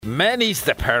Many's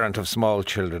the parent of small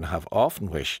children have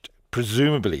often wished,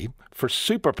 presumably, for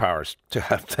superpowers to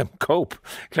help them cope.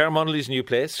 Clare Monnelly's new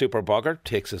play, Super-Bogger,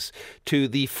 takes us to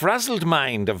the frazzled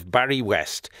mind of Barry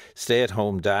West,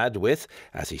 stay-at-home dad with,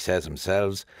 as he says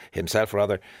himself,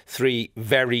 three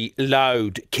very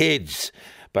loud kids.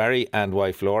 Barry and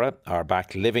wife Laura are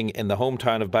back living in the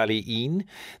hometown of Ballyeen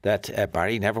that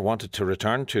Barry never wanted to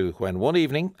return to when one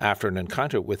evening, after an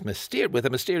encounter with a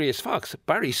mysterious fox,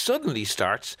 Barry suddenly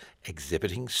starts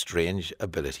exhibiting strange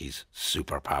abilities,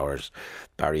 superpowers.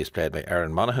 Barry is played by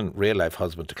Aaron Monaghan, real-life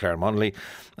husband to Clare Monnelly,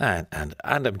 and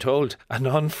I'm told, an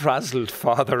unfrazzled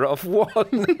father of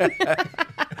one.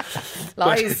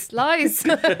 Lies.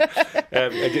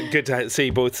 Good to see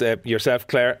both yourself,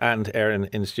 Clare, and Aaron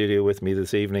in studio with me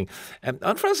this evening.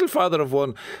 Unfrazzled father of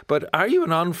one, but are you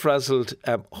an unfrazzled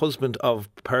husband of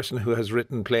a person who has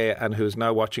written play and who is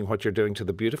now watching what you're doing to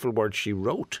the beautiful words she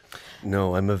wrote?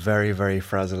 No, I'm a very, very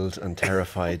frazzled and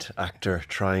terrified actor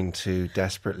trying to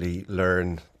desperately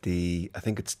learn I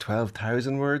think it's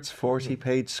 12,000 words,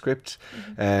 40-page script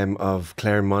of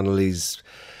Clare Monnelly's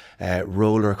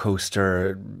roller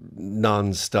coaster,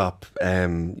 non-stop,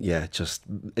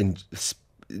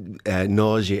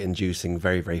 nausea-inducing,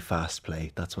 very, very fast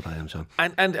play. That's what I am, John.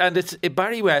 And it's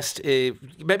Barry West.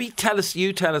 Maybe tell us,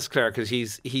 Clare, because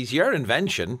he's your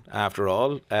invention after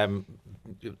all. Aaron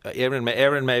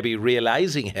may be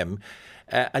realising him.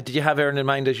 Did you have Aaron in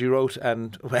mind as you wrote?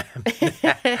 And what He's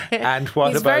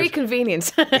about? very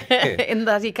convenient in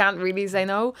that he can't really say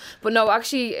no. But no,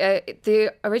 actually,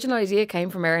 the original idea came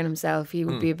from Aaron himself. He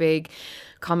would be a big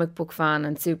comic book fan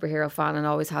and superhero fan, and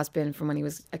always has been from when he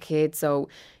was a kid. So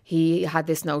he had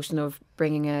this notion of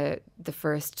bringing the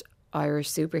first Irish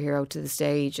superhero to the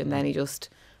stage, and then he just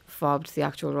fobbed the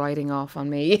actual writing off on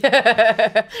me.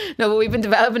 No, but we've been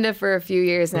developing it for a few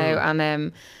years now,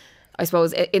 and I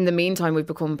suppose in the meantime we've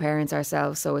become parents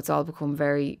ourselves, so it's all become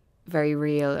very, very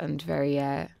real and very,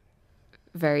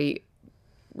 very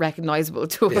recognisable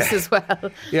to us as well.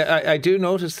 Yeah, I do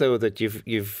notice though that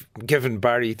you've given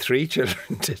Barry 3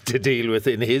 children to deal with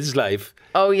in his life.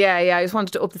 Oh yeah. I just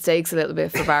wanted to up the stakes a little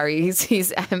bit for Barry.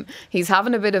 He's having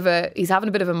a bit of a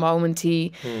moment.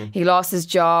 He lost his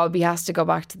job. He has to go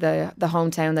back to the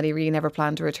hometown that he really never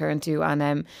planned to return to,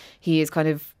 and he is kind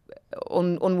of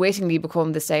unwittingly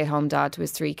become the stay-at-home dad to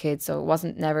his 3 kids. So it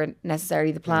wasn't never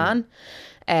necessarily the plan.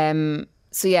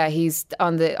 So yeah, he's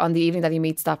on the evening that he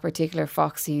meets that particular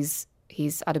fox. He's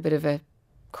at a bit of a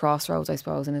crossroads, I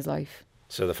suppose, in his life.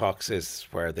 So the fox is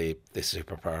where the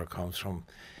superpower comes from.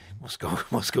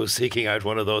 Must go seeking out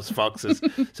one of those foxes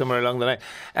somewhere along the line.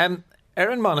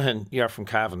 Aaron Monaghan, you're from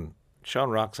Cavan. Sean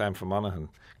Rocks, I'm from Monaghan.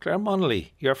 Clare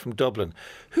Monnelly, you're from Dublin.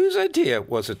 Whose idea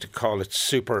was it to call it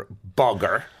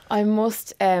Super-Bogger? I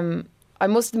must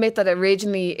admit that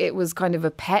originally it was kind of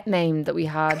a pet name that we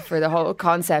had for the whole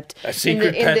concept. A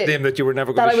secret pet name that you were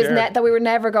never going to share? That we were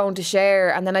never going to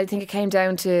share. And then I think it came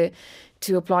down to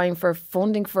applying for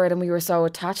funding for it, and we were so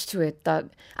attached to it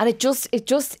and it just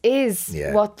is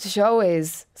what the show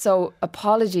is. So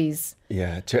apologies.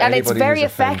 Yeah, to and anybody it's very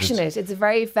who's offended. affectionate. It's a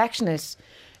very affectionate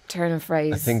turn of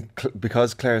phrase. I think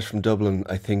because Claire's from Dublin,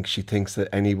 I think she thinks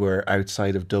that anywhere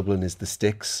outside of Dublin is the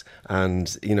sticks,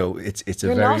 and it's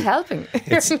You're not helping.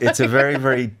 It's a very,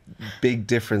 very big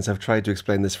difference. I've tried to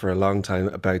explain this for a long time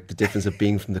about the difference of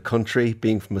being from the country,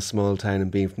 being from a small town,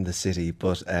 and being from the city.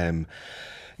 But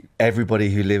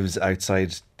everybody who lives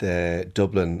outside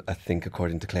Dublin, I think,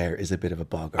 according to Clare, is a bit of a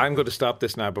bogger. I'm going to stop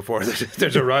this now before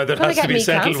there's a row that has to be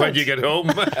settled when you get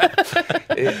home.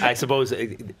 I suppose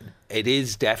it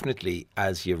is definitely,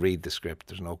 as you read the script,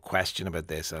 there's no question about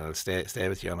this, and I'll stay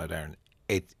with you on it, Aaron.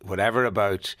 Whatever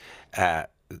about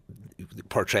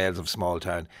portrayals of small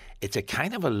town, it's a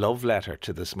kind of a love letter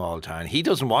to the small town. He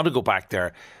doesn't want to go back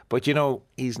there, but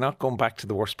he's not going back to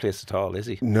the worst place at all, is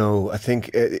he? No, I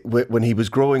think when he was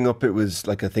growing up, it was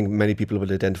like, I think many people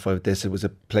will identify with this, it was a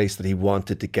place that he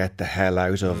wanted to get the hell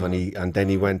out of, and then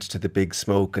he went to the Big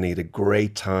Smoke and he had a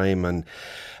great time, and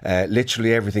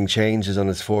literally everything changes on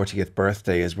his 40th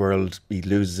birthday. He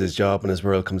loses his job and his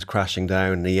world comes crashing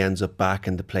down, and he ends up back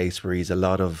in the place where he's a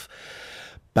lot of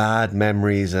bad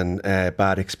memories and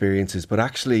bad experiences. But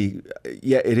actually,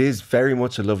 yeah, it is very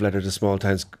much a love letter to small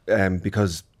towns,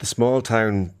 because the small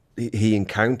town he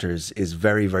encounters is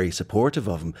very, very supportive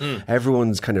of him.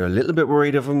 Everyone's kind of a little bit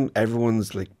worried of him.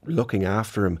 Everyone's like looking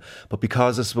after him. But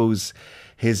because I suppose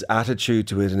his attitude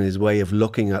to it and his way of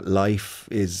looking at life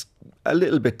is a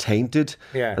little bit tainted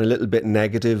Yeah. and a little bit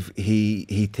negative.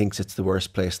 He thinks it's the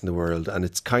worst place in the world, and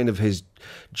it's kind of his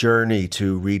journey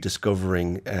to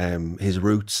rediscovering his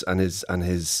roots and his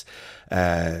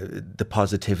the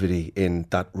positivity in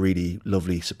that really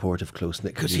lovely, supportive,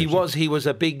 close-knit community. Because he was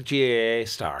a big GAA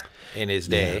star in his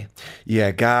day.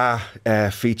 Yeah, Ga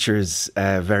features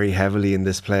very heavily in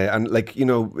this play, and like, you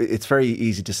know, it's very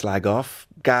easy to slag off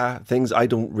Ga things.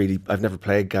 I've never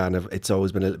played Ga, and it's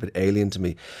always been a little bit alien to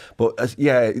me. But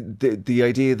the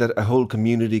idea that a whole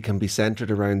community can be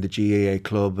centred around the GAA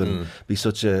club and be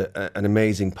such an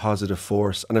amazing positive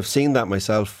force, and I've seen that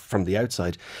myself from the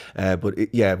outside. But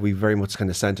we very much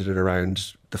kind of centred it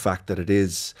around the fact that it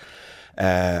is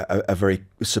a very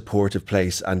supportive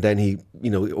place, and then he,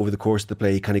 you know, over the course of the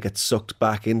play, he kind of gets sucked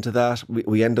back into that.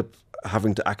 We end up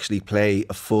having to actually play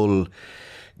a full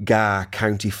Ga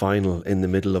county final in the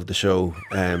middle of the show,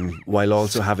 while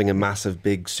also having a massive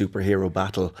big superhero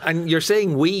battle. And you're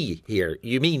saying we here,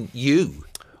 you mean you?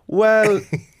 Well,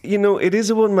 you know, it is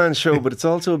a one-man show, but it's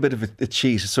also a bit of a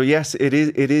cheat. So yes, it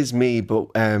is me, but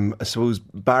I suppose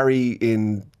Barry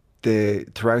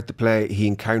throughout the play, he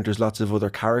encounters lots of other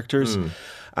characters,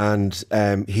 and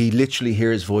he literally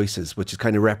hears voices, which is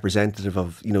kind of representative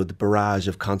of, you know, the barrage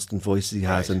of constant voices he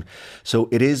has. Right. And so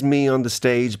it is me on the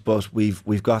stage, but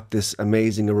we've got this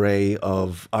amazing array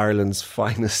of Ireland's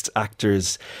finest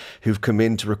actors who've come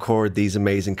in to record these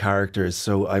amazing characters.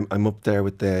 So I'm up there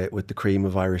with the cream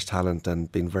of Irish talent,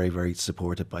 and been very, very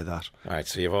supported by that. All right,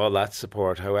 so you have all that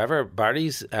support. However,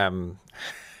 Barry's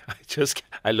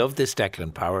I love this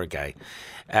Declan Power guy.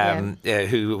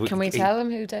 Who can we tell him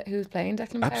who's playing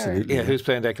Declan Power? Absolutely. Yeah, who's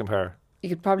playing Declan Power? You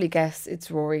could probably guess it's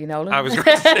Rory Nolan. I was going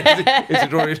to say,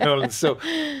 it's Rory Nolan. So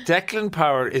Declan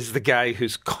Power is the guy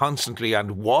who's constantly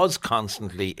and was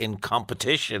constantly in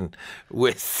competition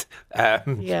with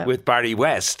Barry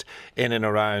West in and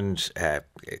around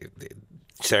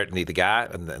certainly the GA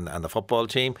and the football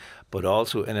team, but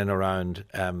also in and around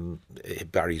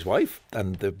Barry's wife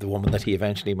and the woman that he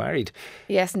eventually married.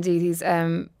 Yes, indeed. He's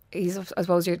I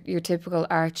suppose your typical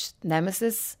arch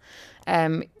nemesis.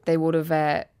 They would have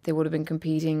been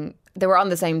competing. They were on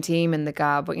the same team in the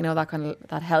GA, but you know,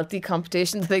 that healthy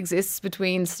competition that exists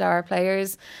between star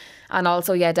players. And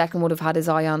also, Declan would have had his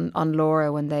eye on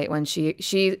Laura when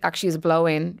she actually is a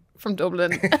blow-in from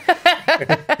Dublin.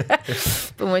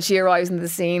 But when she arrives in the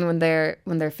scene when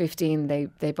they're 15,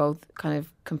 they both kind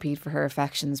of compete for her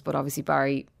affections. But obviously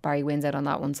Barry wins out on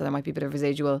that one, so there might be a bit of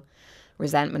residual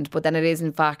resentment. But then it is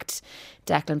in fact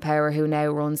Declan Power who now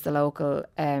runs the local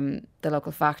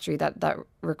factory that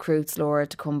recruits Laura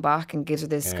to come back and gives her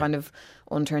this kind of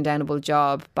unturndownable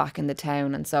job back in the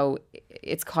town. And so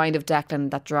it's kind of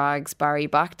Declan that drags Barry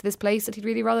back to this place that he'd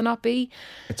really rather not be.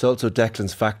 It's also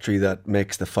Declan's factory that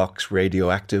makes the fox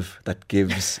radioactive, that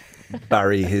gives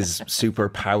Barry his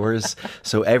superpowers.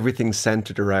 So everything's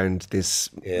centred around this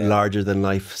larger than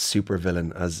life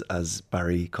supervillain, as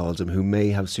Barry calls him, who may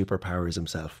have superpowers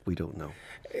himself. We don't know.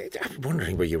 I'm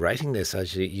wondering, were you writing this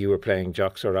as you were playing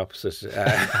jocks or opposite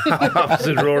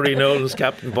Rory Nolan's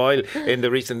Captain Boyle in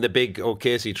the big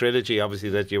O'Casey trilogy, obviously,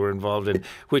 that you were involved in,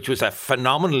 which was a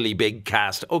phenomenally big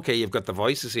cast. Okay, you've got the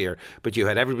voices here, but you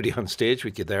had everybody on stage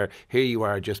with you there. Here you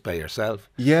are just by yourself.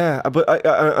 Yeah, but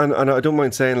I don't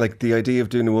mind saying, like, the idea of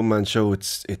doing a one-man show,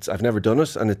 it's I've never done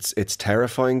it, and it's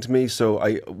terrifying to me. So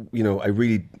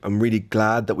I'm really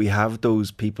glad that we have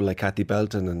those people like Kathy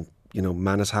Belton and, you know,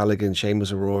 Manus Halligan,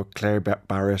 Seamus O'Rourke, Claire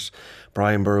Barrett,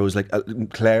 Brian Burrows. Like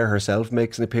Claire herself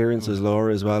makes an appearance as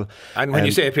Laura as well. And when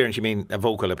you say appearance, you mean a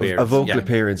vocal appearance? A vocal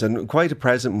appearance, and quite a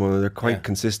present one. They're quite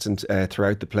consistent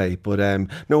throughout the play. But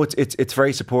no, it's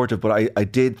very supportive. But I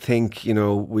did think, you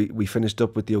know, we finished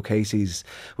up with the O'Caseys,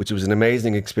 which was an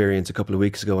amazing experience a couple of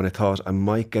weeks ago, and I thought I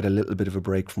might get a little bit of a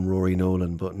break from Rory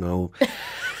Nolan, but no,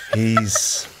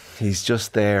 He's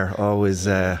just there, always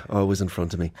in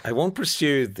front of me. I won't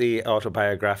pursue the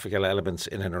autobiographical elements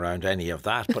in and around any of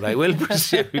that, but I will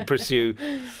pursue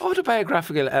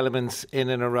autobiographical elements in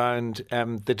and around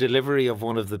the delivery of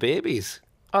one of the babies.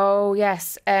 Oh,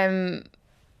 yes. Well,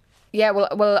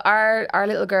 our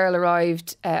little girl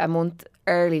arrived a month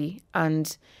early,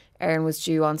 and Erin was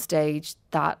due on stage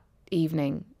that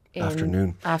evening.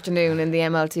 Afternoon in the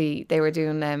MLT. They were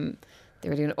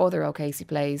doing other O'Casey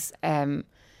plays.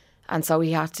 And so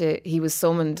he was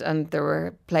summoned, and there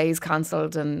were plays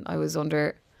cancelled, and I was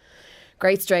under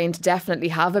great strain to definitely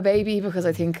have a baby, because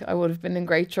I think I would have been in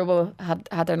great trouble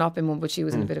had there not been one, but she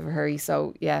was in a bit of a hurry.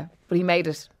 So yeah, but he made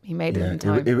it in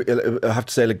time. I have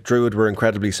to say, like, Druid were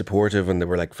incredibly supportive, and they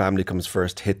were like, family comes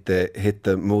first, hit the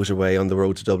motorway on the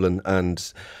road to Dublin,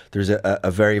 and there's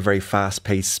a very, very fast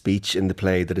paced speech in the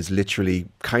play that is literally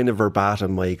kind of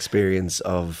verbatim my experience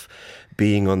of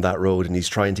being on that road, and he's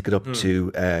trying to get up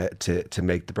to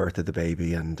make the birth of the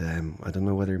baby, and I don't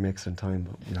know whether he makes it in time,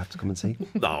 but you'll have to come and see.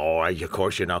 No, of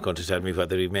course you're not going to tell me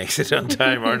whether he makes it on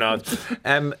time or not.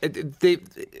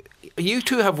 You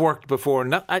two have worked before.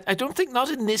 I don't think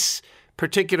not in this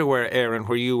particular way, Aaron,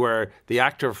 where you were the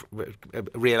actor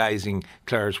realising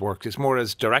Clare's work. It's more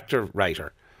as director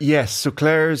writer. Yes, so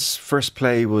Clare's first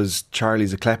play was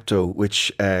Charlie's a Klepto,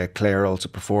 which Clare also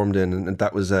performed in, and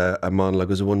that was a monologue.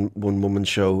 It was a one-woman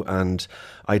show, and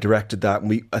I directed that.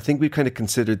 And I think we kind of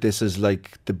considered this as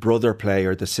like the brother play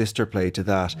or the sister play to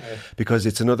that, because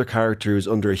it's another character who's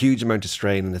under a huge amount of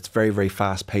strain, and it's very, very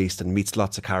fast-paced and meets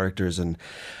lots of characters, and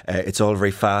it's all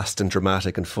very fast and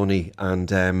dramatic and funny,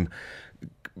 and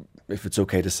if it's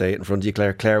okay to say it in front of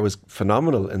you, Clare was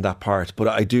phenomenal in that part. But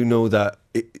I do know that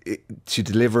to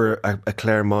deliver a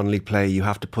Clare Monnelly play, you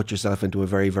have to put yourself into a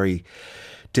very, very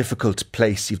difficult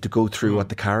place. You have to go through what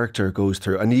the character goes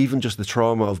through, and even just the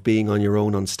trauma of being on your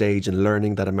own on stage and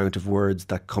learning that amount of words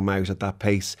that come out at that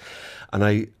pace. And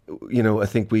I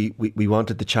think we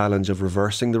wanted the challenge of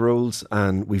reversing the roles,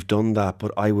 and we've done that,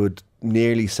 but I would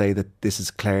nearly say that this is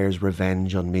Clare's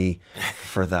revenge on me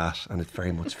for that, and it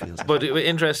very much feels like But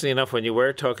interestingly enough, when you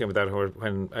were talking about that, or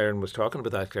when Aaron was talking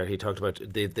about that, Clare, he talked about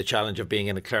the challenge of being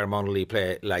in a Clare Monnelly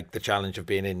play, like the challenge of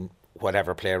being in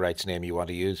whatever playwright's name you want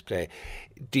to use play.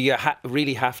 Do you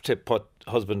really have to put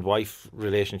husband-wife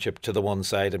relationship to the one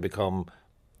side and become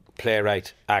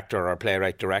playwright actor or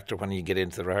playwright director when you get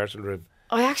into the rehearsal room?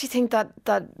 I actually think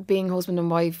that being husband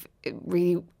and wife, it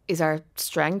really is our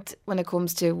strength when it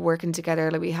comes to working together.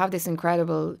 Like, we have this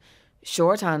incredible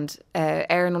shorthand.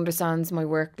 Aaron understands my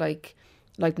work like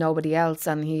nobody else,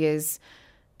 and he is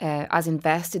as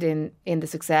invested in the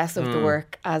success of the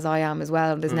work as I am as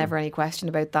well. There's never any question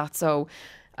about that. So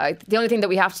the only thing that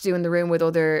we have to do in the room with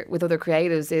other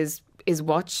creatives is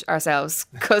watch ourselves,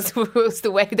 because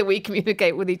the way that we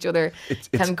communicate with each other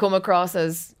can come across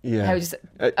as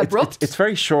abrupt. It's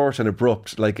very short and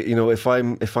abrupt. Like,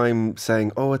 if I'm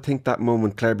saying, I think that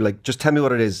moment, Claire be like, just tell me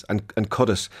what it is and cut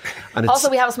it. And also,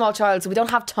 we have a small child, so we don't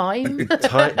have time.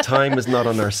 Time is not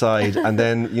on our side. And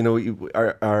then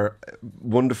our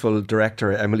wonderful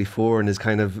director Emily Foran is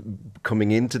kind of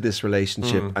coming into this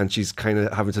relationship, and she's kind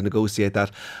of having to negotiate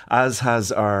that, as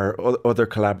has our other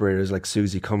collaborators like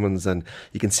Susie Cummins. And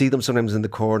you can see them sometimes in the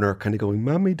corner kind of going,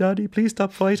 "Mommy, Daddy, please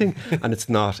stop fighting." And it's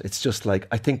not. It's just like,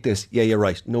 I think this, yeah, you're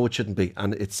right. No, it shouldn't be.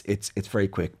 And it's very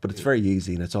quick, but it's very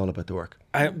easy, and it's all about the work.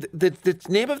 The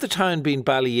name of the town being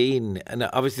Ballyeen, and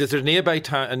obviously there's a nearby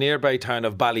town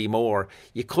of Ballymore.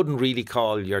 You couldn't really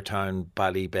call your town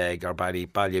Ballybeg or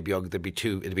Ballybeog.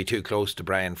 It'd be too close to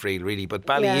Brian Friel, really. But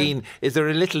Ballyeen, is there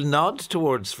a little nod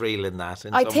towards Friel in that?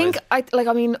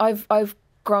 I've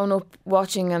grown up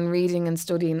watching and reading and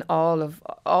studying all of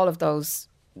those,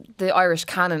 the Irish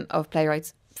canon of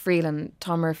playwrights, Friel and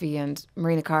Tom Murphy and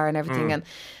Marina Carr and everything. And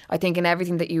I think in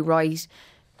everything that you write,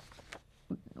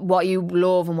 what you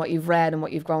love and what you've read and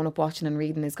what you've grown up watching and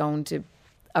reading is going to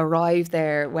arrive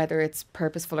there, whether it's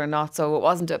purposeful or not. So it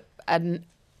wasn't a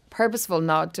purposeful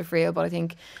nod to Friel, but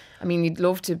you'd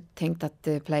love to think that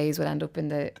the plays would end up in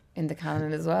the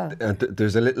canon as well. And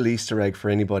there's a little Easter egg for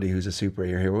anybody who's a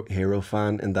superhero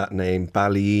fan in that name.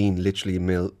 Ballyeen literally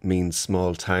means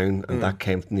small town, and that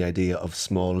came from the idea of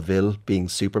Smallville being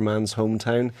Superman's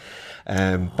hometown.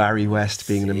 Barry West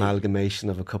being an amalgamation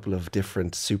of a couple of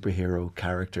different superhero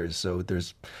characters. So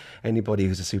there's anybody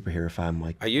who's a superhero fan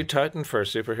might. Are you touting for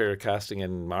superhero casting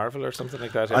in Marvel or something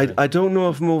like that? I don't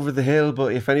know if I'm over the hill,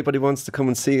 but if anybody wants to come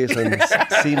and see it and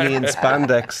see me in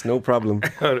spandex, no problem.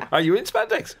 Are you in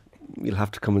spandex? You'll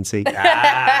have to come and see.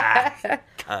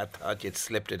 I thought you'd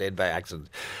slipped it in by accident.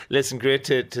 Listen, great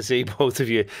to see both of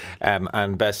you,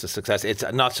 and best of success. It's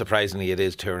not surprisingly, it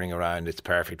is touring around. It's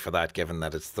perfect for that, given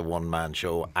that it's the one-man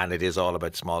show and it is all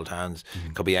about small towns.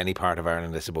 Could be any part of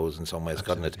Ireland, I suppose, in some ways,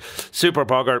 couldn't it?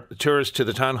 Super-Bogger tours to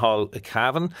the Town Hall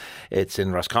Cavan. It's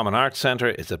in Roscommon Arts Centre.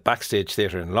 It's at Backstage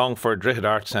Theatre in Longford, Drogheda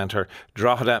Arts Centre,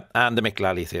 Drogheda, and the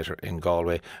McLally Theatre in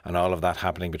Galway. And all of that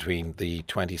happening between the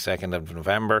 22nd of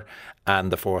November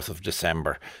and the 4th of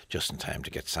December, just in time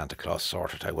to get Santa Claus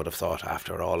sorted, I would have thought,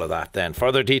 after all of that then.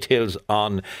 Further details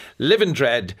on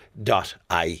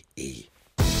livingdread.ie.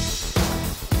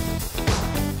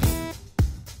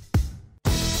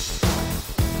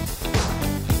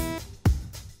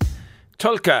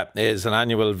 TULCA is an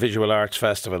annual visual arts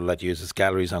festival that uses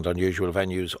galleries and unusual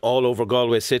venues all over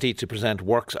Galway City to present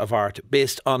works of art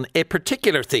based on a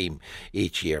particular theme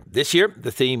each year. This year,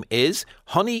 the theme is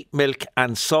honey, milk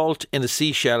and salt in a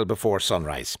seashell before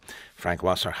sunrise. Frank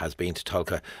Wasser has been to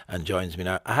TULCA and joins me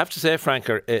now. I have to say, Frank,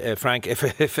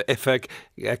 if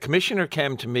a commissioner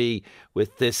came to me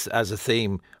with this as a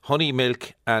theme, honey,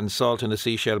 milk and salt in a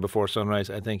seashell before sunrise,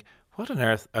 I think, what on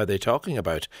earth are they talking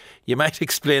about? You might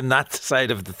explain that side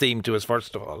of the theme to us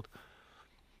first of all.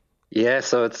 Yeah,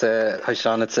 so it's hi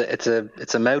Sean. It's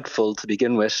a mouthful to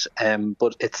begin with,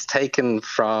 but it's taken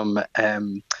from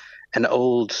an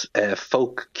old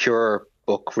folk cure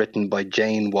book written by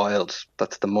Jane Wilde.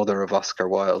 That's the mother of Oscar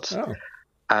Wilde. Oh.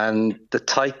 And the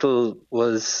title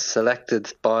was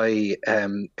selected by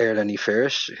Airlin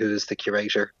Firish, who is the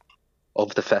curator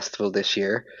of the festival this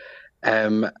year.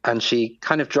 And she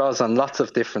kind of draws on lots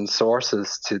of different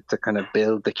sources to kind of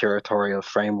build the curatorial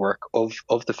framework of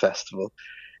the festival.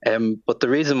 But the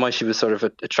reason why she was sort of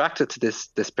attracted to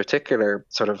this particular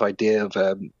sort of idea of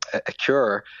a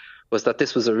cure was that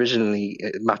this was originally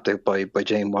mapped out by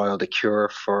Jane Wilde, a cure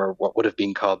for what would have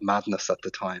been called madness at the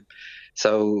time.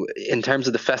 So in terms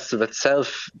of the festival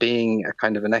itself being a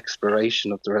kind of an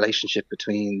exploration of the relationship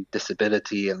between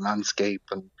disability and landscape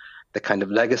and the kind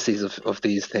of legacies of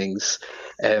these things,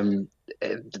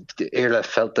 Irla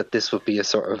felt that this would be a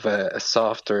sort of a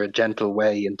softer, a gentle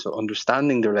way into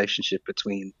understanding the relationship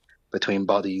between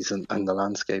bodies and the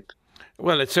landscape.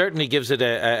 Well, it certainly gives it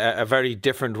a very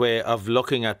different way of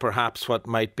looking at perhaps what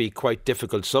might be quite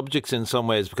difficult subjects in some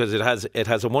ways, because it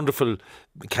has a wonderful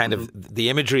kind of,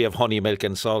 the imagery of honey, milk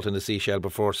and salt in the seashell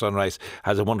before sunrise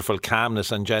has a wonderful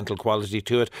calmness and gentle quality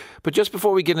to it. But just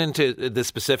before we get into the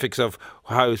specifics of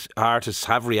how artists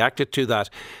have reacted to that,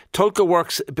 TULCA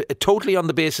works totally on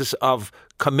the basis of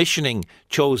commissioning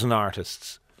chosen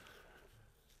artists.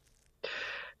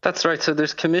 That's right. So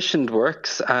there's commissioned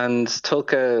works, and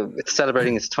TULCA, it's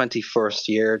celebrating its 21st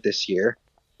year this year.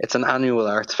 It's an annual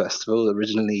arts festival,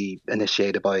 originally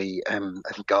initiated by I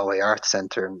think Galway Arts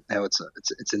Centre, and now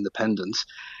it's independent.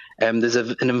 There's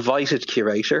an invited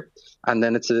curator, and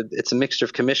then it's a mixture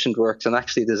of commissioned works, and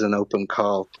actually there's an open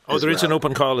call. Oh, there is an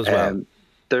open call as well.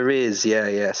 There is,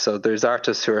 yeah. So there's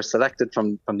artists who are selected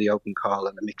from the open call,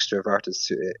 and a mixture of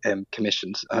artists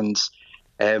commissioned.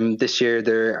 And this year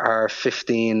there are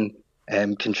 15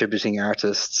 contributing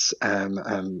artists and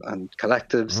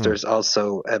collectives. There's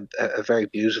also a very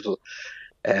beautiful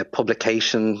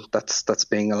publication that's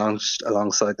being launched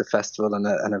alongside the festival, and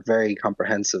a very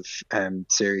comprehensive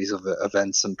series of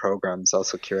events and programs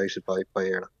also curated by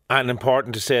Irla. And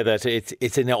important to say that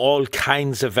it's in all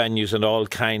kinds of venues and all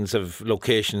kinds of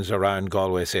locations around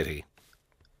Galway City.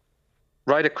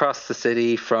 Right across the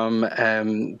city, from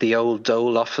the old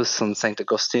Dole office on St.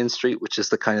 Augustine Street, which is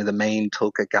the kind of the main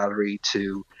TULCA gallery,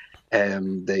 to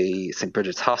the St.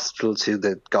 Bridget's Hospital, to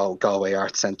the Galway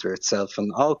Arts Centre itself,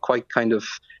 and all quite kind of,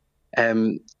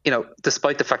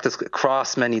 despite the fact it's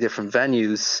across many different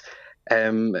venues,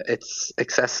 it's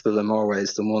accessible in more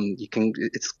ways than one.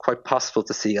 It's quite possible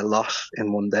to see a lot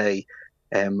in one day.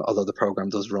 Although the programme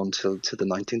does run till the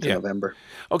 19th of November.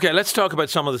 Okay, let's talk about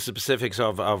some of the specifics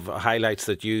of highlights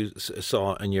that you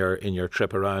saw in your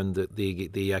trip around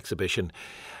the exhibition.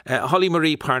 Holly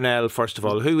Marie Parnell, first of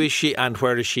all, who is she and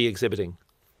where is she exhibiting?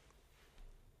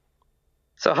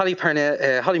 So Holly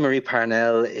Marie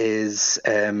Parnell is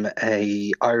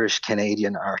a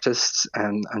Irish-Canadian artist,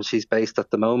 and she's based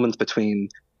at the moment between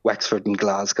Wexford and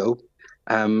Glasgow.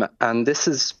 And this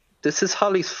is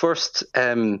Holly's first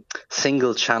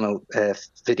single channel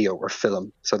video or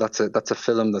film. So that's a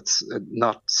film that's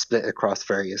not split across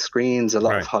various screens. A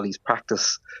lot of Holly's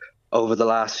practice over the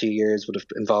last few years would have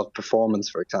involved performance,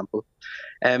 for example.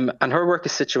 And her work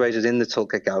is situated in the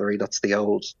TULCA Gallery. That's the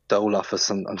old Dole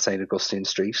office on St. Augustine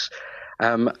Street.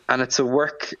 And it's a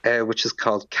work which is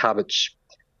called Cabbage.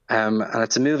 And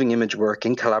it's a moving image work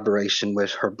in collaboration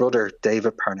with her brother,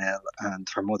 David Parnell, and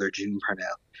her mother, June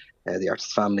Parnell. The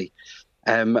artist's family.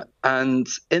 And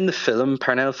in the film,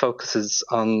 Parnell focuses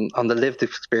on the lived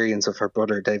experience of her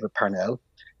brother, David Parnell,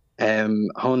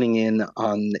 honing in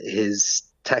on his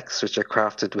texts, which are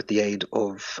crafted with the aid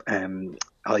of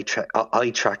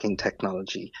eye tracking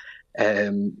technology.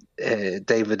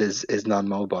 David is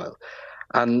non-mobile.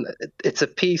 And it's a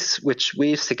piece which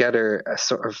weaves together a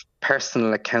sort of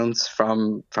personal accounts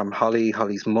from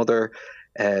Holly's mother,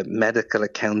 medical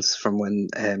accounts from when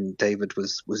David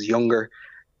was younger,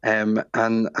 and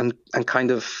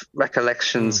kind of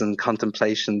recollections and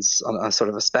contemplations on a sort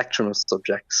of a spectrum of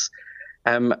subjects,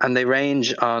 and they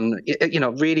range on,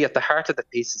 really at the heart of the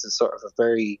piece is a sort of a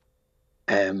very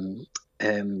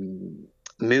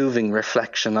moving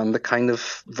reflection on the kind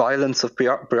of violence of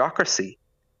bureaucracy.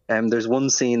 There's one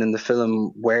scene in the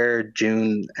film where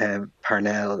June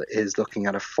Parnell is looking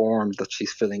at a form that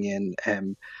she's filling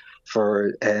in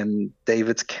for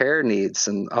David's care needs,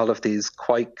 and all of these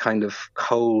quite kind of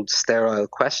cold, sterile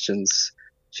questions.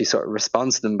 She sort of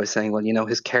responds to them by saying, well,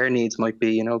 his care needs might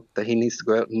be, that he needs to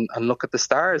go out and look at the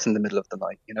stars in the middle of the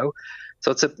night,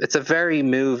 So it's a very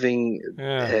moving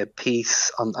piece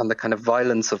on the kind of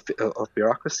violence of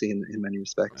bureaucracy in many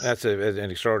respects. That's an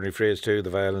extraordinary phrase too, the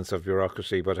violence of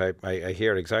bureaucracy. But I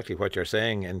hear exactly what you're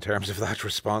saying in terms of that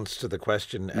response to the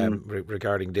question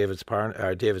regarding David's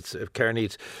care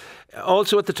needs.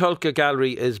 Also at the TULCA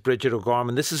Gallery is Bridget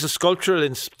O'Gorman. This is a sculptural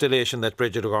installation that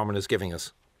Bridget O'Gorman is giving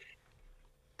us.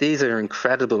 These are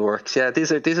incredible works. Yeah,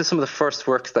 these are some of the first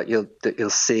works that you'll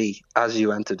see as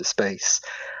you enter the space,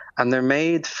 and they're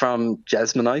made from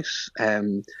jesmonite,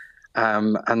 and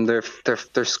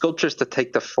they're sculptures that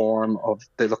take the form of,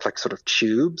 they look like sort of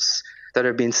tubes that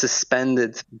are being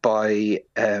suspended by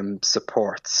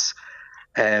supports.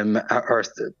 Or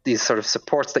these sort of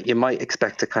supports that you might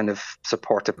expect to kind of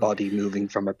support a body moving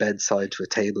from a bedside to a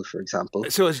table, for example.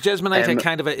 So is jesmonite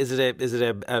is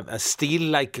it a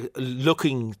steel-like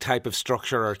looking type of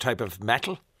structure or type of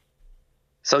metal?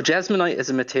 So jesmonite is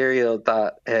a material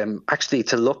that actually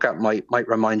to look at might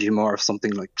remind you more of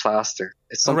something like plaster.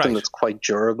 It's something that's quite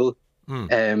durable.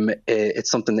 It's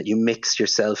something that you mix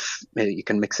yourself. You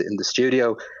can mix it in the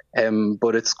studio.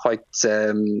 But it's quite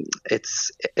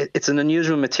it's an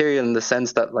unusual material in the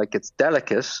sense that it's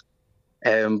delicate,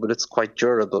 but it's quite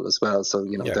durable as well. So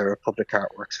there are public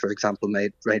artworks, for example,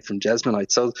 made from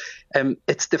jesmonite. So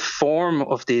it's the form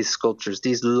of these sculptures,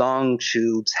 these long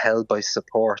tubes held by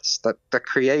supports, that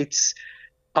creates,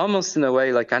 almost in a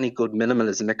way like any good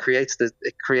minimalism,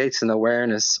 it creates an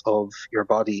awareness of your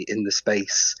body in the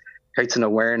space, creates an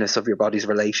awareness of your body's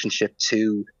relationship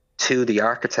to the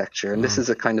architecture. And this is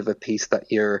a kind of a piece that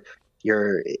you're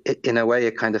in a way,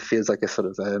 it kind of feels like a sort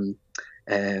of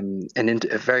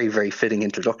a very, very fitting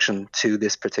introduction to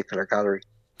this particular gallery.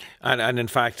 And in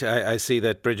fact, I see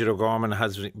that Bridget O'Gorman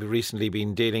has recently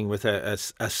been dealing with a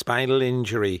spinal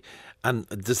injury. And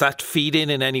does that feed in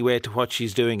any way to what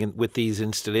she's doing with these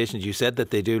installations? You said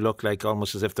that they do look like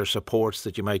almost as if they're supports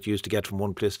that you might use to get from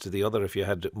one place to the other if you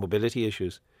had mobility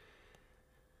issues.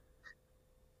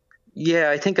 Yeah,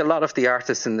 I think a lot of the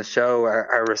artists in the show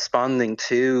are responding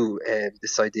to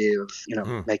this idea of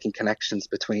making connections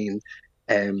between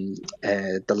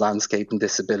the landscape and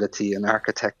disability and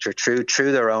architecture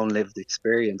through their own lived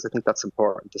experience. I think that's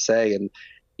important to say, and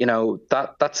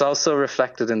that's also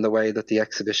reflected in the way that the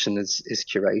exhibition is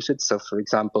curated. So, for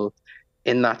example,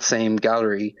 in that same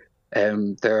gallery,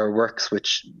 there are works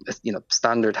which,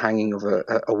 standard hanging of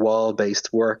a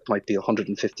wall-based work might be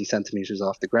 150 centimetres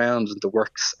off the ground, and the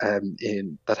works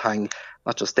that hang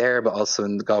not just there but also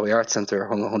in the Galway Arts Centre are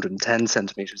hung 110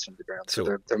 centimetres from the ground.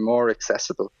 So they're more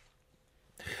accessible.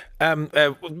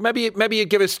 Maybe you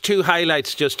give us two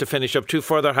highlights just to finish up, two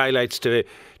further highlights to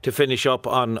finish up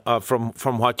on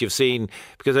from what you've seen,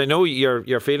 because I know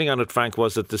your feeling on it, Frank,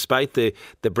 was that despite the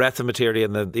breadth of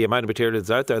material and the amount of material that's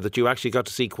out there, that you actually got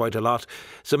to see quite a lot.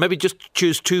 So maybe just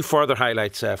choose two further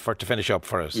highlights to finish up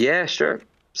for us. Yeah, sure.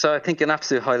 So I think an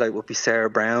absolute highlight would be Sarah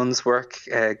Brown's work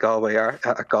at Galway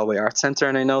Arts Centre,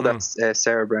 and I know that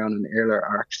Sarah Brown and Irla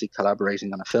are actually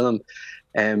collaborating on a film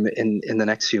in the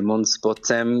next few months. But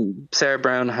Sarah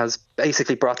Brown has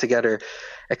basically brought together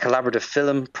a collaborative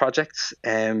film project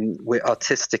with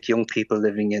autistic young people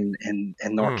living in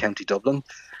North County Dublin.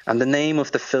 And the name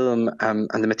of the film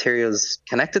and the materials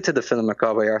connected to the film at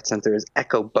Galway Arts Centre is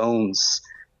Echo Bones.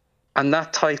 And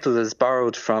that title is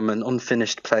borrowed from an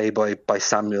unfinished play by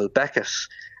Samuel Beckett.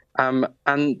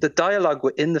 And the dialogue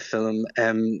within the film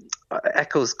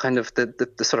echoes kind of the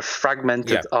sort of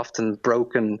fragmented, often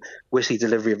broken, witty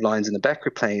delivery of lines in the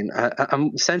Beckett play.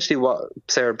 And essentially what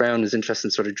Sarah Brown is interested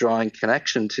in sort of drawing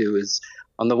connection to is,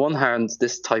 on the one hand,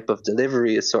 this type of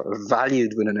delivery is sort of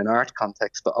valued within an art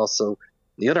context, but also,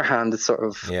 on the other hand, it's sort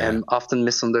of often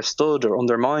misunderstood or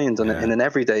undermined in an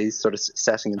everyday sort of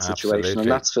setting and situation. Absolutely.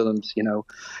 And that's filmed,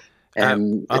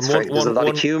 there's a lot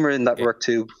of humour in that work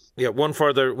too. Yeah, one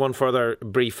further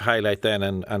brief highlight then,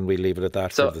 and we'll leave it at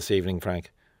that for this evening,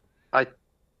 Frank. I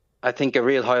think a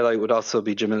real highlight would also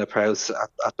be Jamila Prowse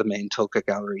at the main TULCA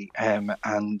gallery,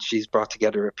 and she's brought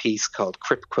together a piece called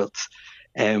Crip Quilt,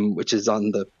 which is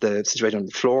situated on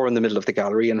the floor in the middle of the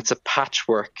gallery, and it's a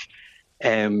patchwork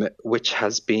which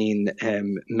has been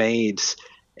made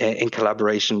in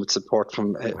collaboration with support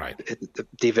from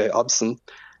Diva Obson.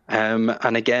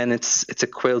 And again, it's a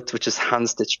quilt which is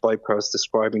hand-stitched by prose,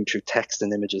 describing through text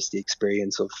and images the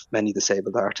experience of many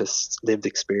disabled artists' lived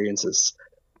experiences.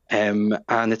 And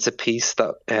it's a piece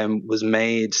that was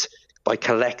made by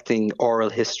collecting oral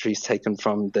histories taken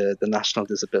from the National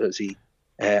Disability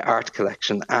art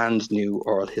collection and new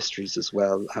oral histories as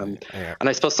well. And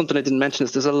I suppose something I didn't mention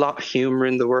is there's a lot of humour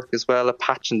in the work as well. A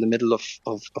patch in the middle of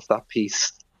that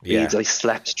piece reads, "I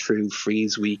slept through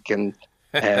Freeze Week," and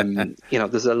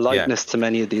there's a lightness to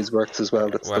many of these works as well.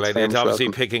 It's obviously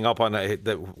picking up on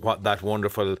that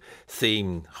wonderful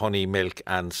theme, honey, milk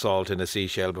and salt in a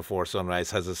seashell before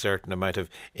sunrise, has a certain amount of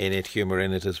innate humour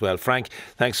in it as well. Frank,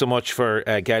 thanks so much for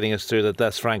guiding us through that.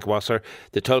 That's Frank Wasser.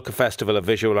 The TULCA Festival of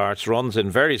Visual Arts runs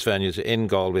in various venues in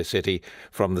Galway City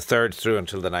from the 3rd through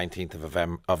until the 19th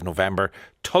of November.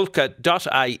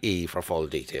 tulca.ie for full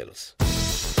details.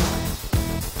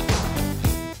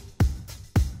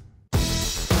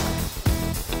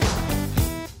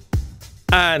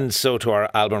 And so to our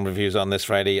album reviews on this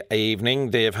Friday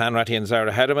evening. Dave Hanratty and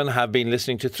Zara Hederman have been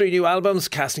listening to 3 new albums,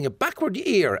 casting a backward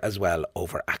ear as well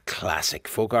over a classic.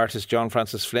 Folk artist John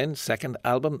Francis Flynn, second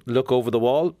album, Look Over the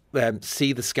Wall,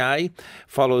 See the Sky,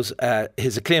 follows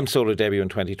his acclaimed solo debut in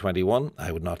 2021,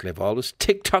 I Would Not Live Always.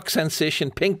 TikTok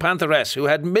sensation PinkPantheress, who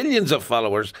had millions of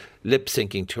followers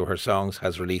lip-syncing to her songs,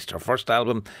 has released her first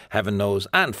album, Heaven Knows,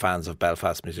 and fans of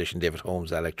Belfast musician David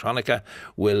Holmes' Electronica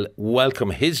will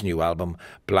welcome his new album,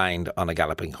 Blind on a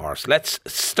Galloping Horse. Let's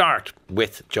start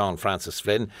with John Francis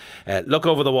Flynn. Look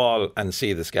Over the Wall and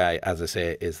See the Sky, as I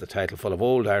say, is the title, full of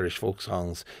old Irish folk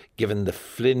songs given the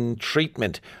Flynn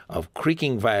treatment of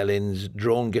creaking violins,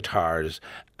 drone guitars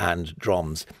and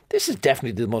drums. This is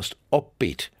definitely the most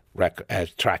upbeat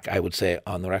track, I would say,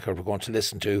 on the record. We're going to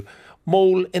listen to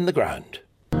Mole in the Ground.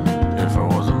 If I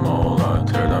was a mole, I'd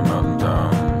tear that mountain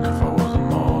down. If I was a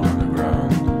mole in the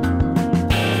ground.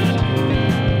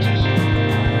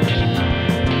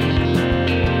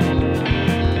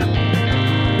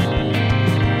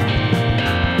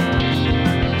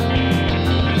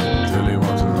 Till he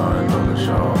wants a $9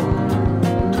 shawl.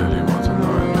 Till he wants a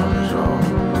 $9 shawl.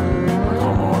 I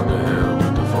come on the hill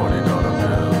with the $40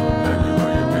 bill. Baby,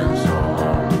 where you been so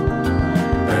long?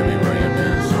 Baby, where you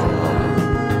been so long?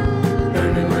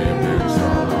 Baby, where you been so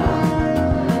long?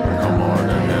 I come on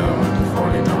the hill with the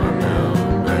 $40 bill.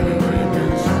 Baby, where you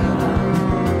been so long?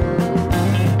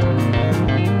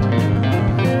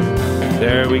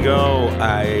 There we go.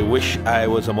 I Wish I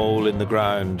Was a Mole in the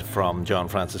Ground from John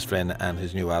Francis Flynn and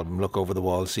his new album Look Over the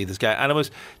Wall, See the Sky. And I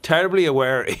was terribly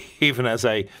aware, even as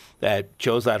I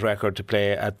chose that record to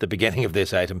play at the beginning of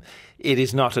this item, it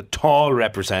is not at all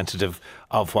representative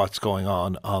of what's going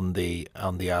on the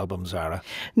album, Zara.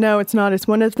 No, it's not. It's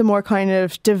one of the more kind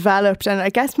of developed and I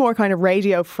guess more kind of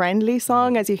radio friendly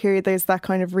song. As you hear, there's that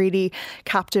kind of really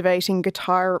captivating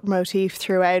guitar motif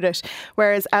throughout it.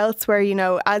 Whereas elsewhere,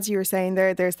 as you were saying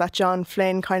there's that John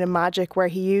Flynn kind of magic where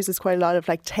he uses quite a lot of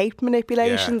like tape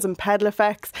manipulations and pedal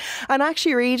effects. And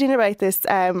actually reading about this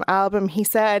album, he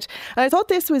said, and I thought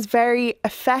this was very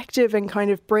effective in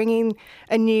kind of bringing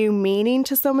a new meaning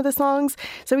to some of the songs.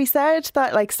 So he said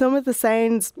that like some of the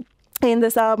sounds in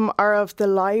this album are of the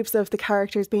lives of the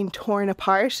characters being torn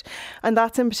apart, and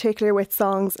that's in particular with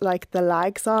songs like the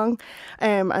Lag song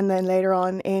and then later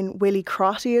on in Willie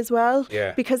Crotty as well,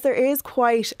 because there is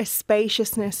quite a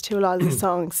spaciousness to a lot of the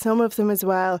songs. Some of them as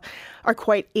well are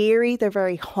quite eerie, they're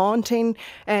very haunting.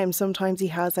 Sometimes he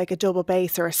has like a double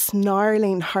bass or a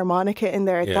snarling harmonica in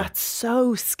there that's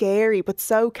so scary but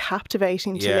so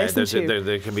captivating to listen to.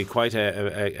 There can be quite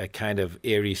a kind of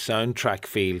eerie soundtrack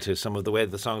feel to some of the way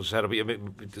the songs are set up.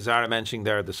 Zara mentioning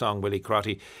there the song Willie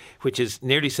Crotty, which is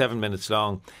nearly 7 minutes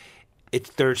long.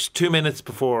 There's 2 minutes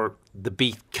before the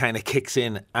beat kind of kicks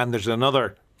in, and there's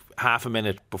another half a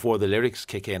minute before the lyrics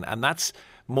kick in, and that's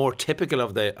more typical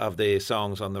of the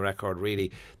songs on the record, really.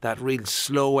 That real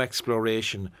slow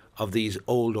exploration of these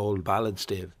old ballads,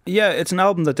 Dave. Yeah, it's an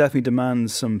album that definitely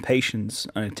demands some patience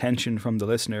and attention from the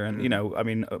listener. And,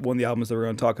 one of the albums that we're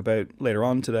going to talk about later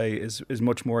on today is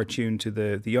much more attuned to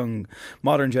the young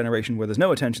modern generation where there's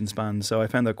no attention span. So I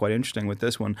found that quite interesting with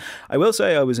this one. I will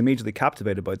say I was immediately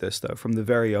captivated by this, though, from the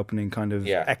very opening kind of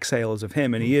exhales of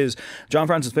him. And John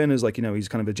Francis Flynn is he's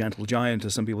kind of a gentle giant,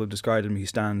 as some people have described him. He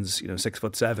stands,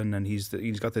 6'7", and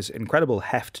he's got this incredible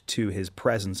heft to his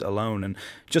presence alone. And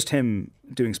just him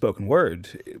doing spoken spoken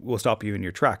word will stop you in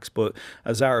your tracks. But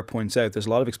as Zara points out, there's a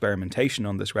lot of experimentation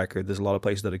on this record. There's a lot of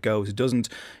places that it goes. It doesn't,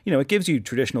 it gives you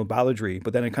traditional balladry,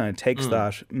 but then it kind of takes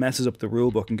that, messes up the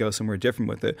rule book and goes somewhere different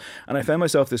with it. And I found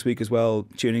myself this week as well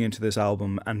tuning into this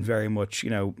album and very much,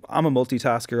 I'm a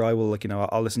multitasker. I will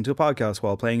I'll listen to a podcast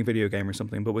while playing a video game or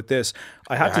something. But with this,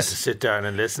 I had to sit down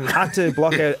and listen. Had to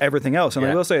block out everything else. And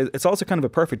I will say it's also kind of a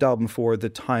perfect album for the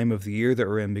time of the year that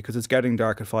we're in, because it's getting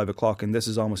dark at 5 o'clock, and this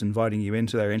is almost inviting you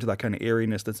into that kind of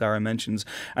eeriness that Zara mentions.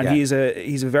 And he's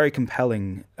a very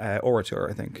compelling orator,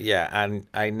 I think. Yeah, and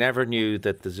I never knew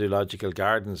that the zoological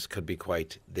gardens could be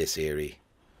quite this eerie.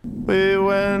 We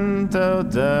went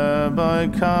out there by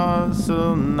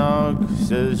Castle Knock,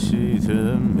 says she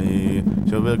to me,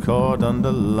 she'll be caught on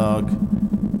the lock.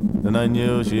 Then I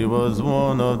knew she was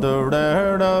one of the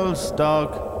rare old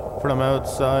stock from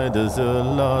outside the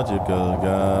zoological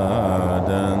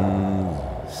gardens.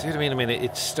 See what I mean?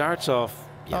 It starts off,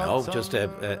 just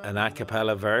an a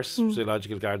cappella verse,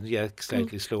 zoological gardens,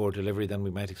 slightly slower delivery than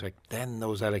we might expect. Then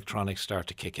those electronics start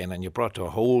to kick in, and you're brought to a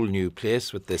whole new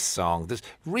place with this song. This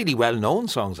really well-known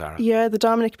song, Zara. Yeah, the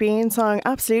Dominic Bean song,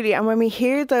 absolutely. And when we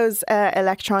hear those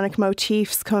electronic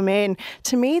motifs come in,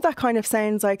 to me that kind of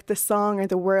sounds like the song or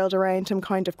the world around him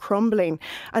kind of crumbling.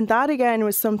 And that again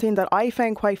was something that I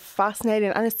found quite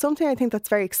fascinating, and it's something I think that's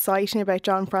very exciting about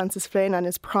John Francis Flynn and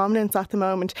his prominence at the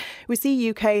moment. We see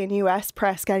UK and US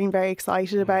press getting very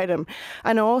excited about him.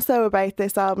 And also about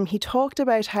this album, he talked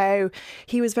about how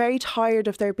he was very tired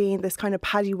of there being this kind of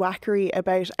paddywhackery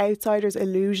about outsiders'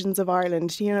 illusions of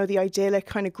Ireland, the idyllic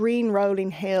kind of green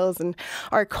rolling hills and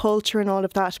our culture and all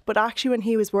of that. But actually when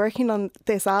he was working on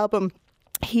this album,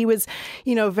 he was,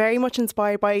 very much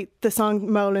inspired by the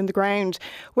song Mole in the Ground,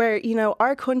 where,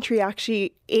 our country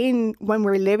actually, when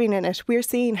we're living in it, we're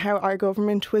seeing how our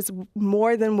government was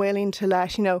more than willing to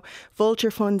let,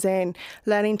 vulture funds in,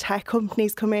 letting tech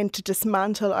companies come in to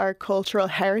dismantle our cultural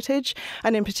heritage.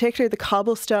 And in particular, the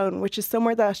cobblestone, which is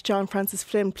somewhere that John Francis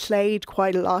Flynn played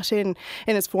quite a lot in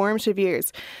his formative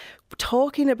years.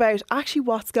 Talking about actually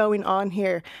what's going on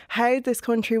here, how this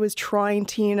country was trying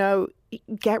to,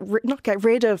 not get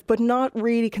rid of, but not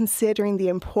really considering the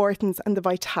importance and the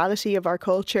vitality of our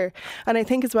culture. And I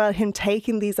think as well, him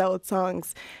taking these old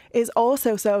songs is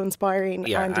also so inspiring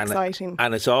and exciting.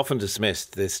 And it's often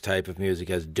dismissed, this type of music,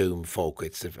 as doom folk.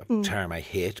 It's a term I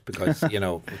hate because,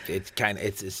 it's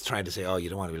trying to say, oh, you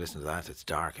don't want to be listening to that. It's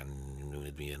dark and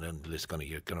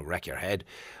you're going to wreck your head.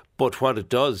 But what it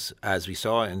does, as we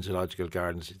saw in Zoological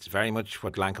Gardens, it's very much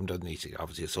what Lancome does. He's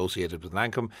obviously associated with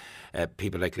Lancome.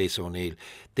 People like Lisa O'Neill,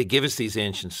 they give us these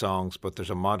ancient songs, but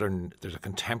there's a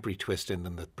contemporary twist in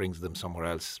them that brings them somewhere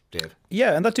else, Dave.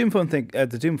 Yeah, and that doom folk thing,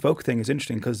 the doom folk thing is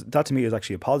interesting because that to me is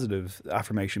actually a positive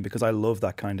affirmation, because I love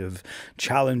that kind of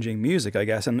challenging music, I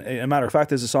guess. And a matter of fact,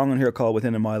 there's a song on here called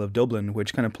Within a Mile of Dublin,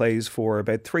 which kind of plays for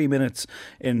about 3 minutes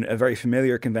in a very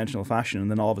familiar conventional fashion,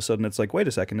 and then all of a sudden it's like, wait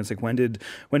a second, it's like when did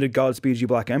Godspeed You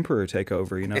Black Emperor take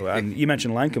over? And you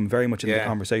mentioned Lancome very much in the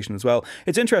conversation as well.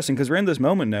 It's interesting because we're in this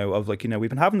moment now of we've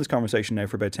been having this conversation now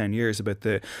for about 10 years about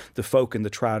the folk and the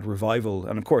trad revival,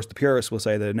 and of course the purists will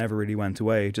say that it never really went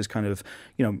away. It just kind of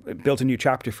built a new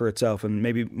chapter for itself, and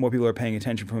maybe more people are paying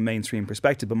attention from a mainstream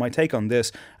perspective. But my take on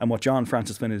this and what John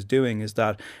Francis Flynn is doing is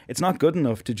that it's not good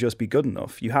enough to just be good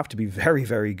enough. You have to be very,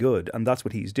 very good, and that's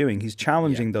what he's doing. He's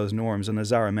challenging those norms, and as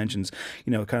Zara mentions,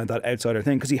 kind of that outsider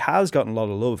thing, because he has gotten a lot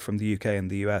of love from the UK and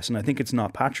the US, and I think it's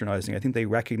not patronising. I think they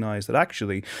recognise that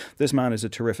actually this man is a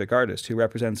terrific artist who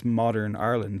represents modern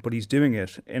Ireland, but he's doing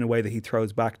it in a way that he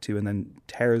throws back to and then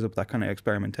tears up that kind of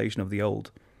experimentation of the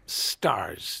old.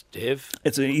 Stars, Dave.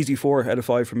 It's an easy 4 out of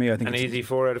 5 for me. I think an easy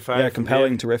 4 out of 5. Yeah,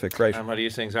 compelling, terrific, great. And what do you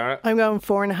think, Zara? I'm going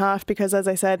 4.5 because, as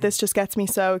I said, this just gets me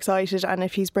so excited, and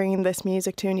if he's bringing this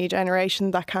music to a new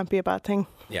generation, that can't be a bad thing.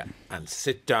 Yeah, and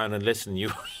sit down and listen.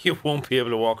 You won't be able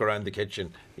to walk around the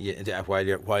kitchen while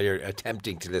you're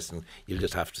attempting to listen. You'll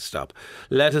just have to stop.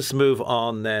 Let us move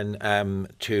on then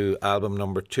to album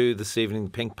number 2 this evening,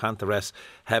 PinkPantheress,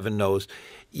 Heaven Knows.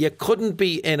 You couldn't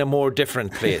be in a more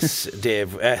different place,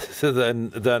 Dave,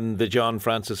 than the John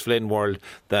Francis Flynn world,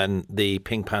 than the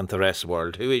PinkPantheress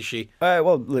world. Who is she?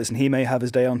 Well, listen, he may have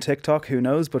his day on TikTok, who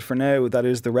knows? But for now, that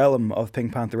is the realm of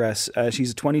PinkPantheress.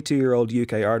 She's a 22-year-old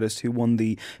UK artist who won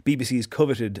the BBC's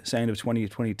coveted Sound of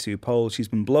 2022 poll. She's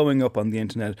been blowing up on the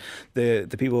internet that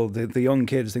the people, the young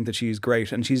kids think that she's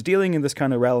great, and she's dealing in this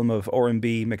kind of realm of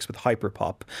R&B mixed with hyper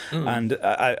pop. And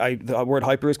the word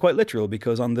hyper is quite literal,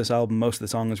 because on this album most of the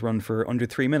songs run for under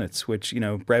 3 minutes, which,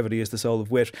 brevity is the soul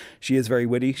of wit. She is very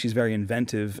witty, she's very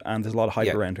inventive, and there's a lot of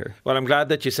hype around her. Well, I'm glad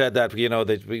that you said that,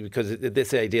 because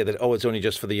this idea that, it's only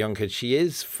just for the young kids. She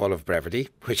is full of brevity,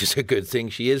 which is a good thing.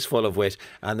 She is full of wit,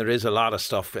 and there is a lot of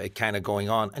stuff kind of going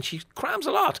on, and she crams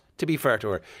a lot, to be fair to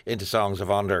her, into songs of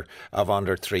under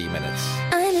 3 minutes.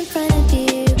 I'm in front of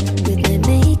you with my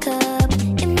makeup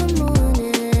in the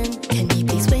morning. Can you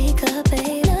please wake up,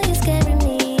 babe? Now you're scaring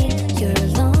me. Your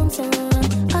alarm's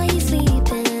on. Are you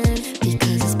sleeping?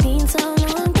 Because it's been so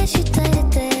long. Guess you're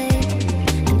tired today,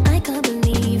 and I can't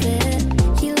believe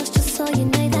it. You lost your soul, you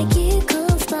know that you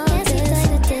can't stop. Guess you're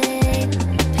tired today.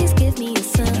 Please give me a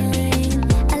sign.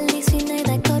 At least we know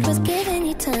that God was giving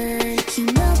you time. You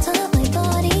melt up my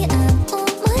body and all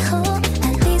my heart.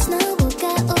 At least now we'll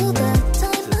get all the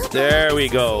time. There we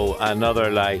go, another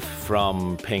life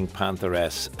from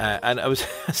PinkPantheress. And I was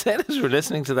saying as we're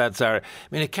listening to that, Sarah,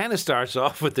 it kind of starts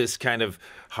off with this kind of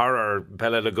horror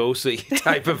Bela Lugosi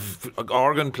type of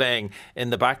organ playing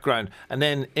in the background, and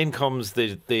then in comes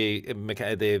the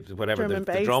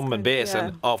drum and bass,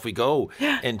 and off we go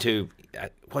into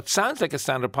what sounds like a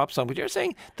standard pop song, but you're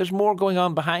saying there's more going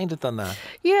on behind it than that.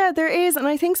 Yeah, there is, and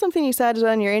I think something you said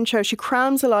on your intro, she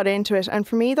crams a lot into it, and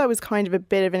for me that was kind of a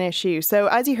bit of an issue. So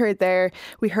as you heard there,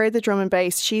 we heard the drum and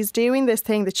bass. She's doing this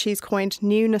thing that she's coined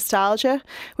new nostalgia,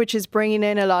 which is bringing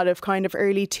in a lot of kind of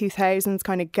early 2000s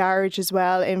kind of garage as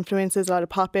well influences, a lot of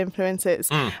pop influences,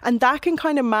 and that can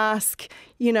kind of mask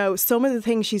some of the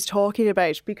things she's talking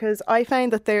about, because I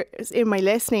found that there, in my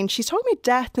listening, she's talking about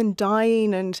death and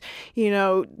dying and,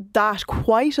 that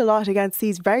quite a lot against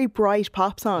these very bright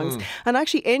pop songs. And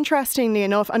actually, interestingly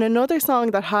enough, and another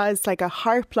song that has like a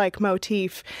harp-like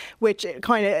motif, which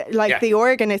kind of like the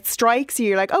organ, it strikes you,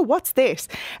 you're like, oh, what's this?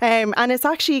 And it's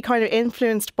actually kind of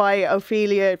influenced by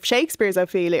Ophelia, Shakespeare's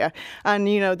Ophelia, and,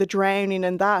 the drowning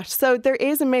and that. So there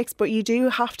is a mix, but you do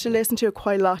have to listen to it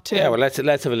quite a lot too. Yeah, well, let's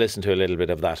have a listen to a little bit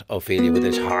of that Ophelia with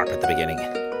his harp at the beginning.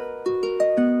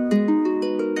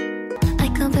 I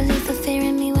can't believe the fear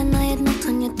in me when I had knocked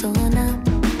on your door now.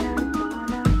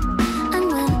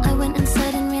 And when I went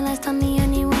inside and realised I'm the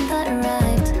only one that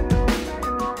arrived,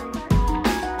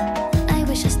 I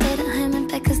wish I stayed at home in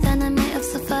bed, 'cause then I might have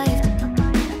survived.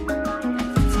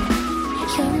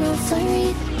 You're not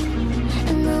sorry,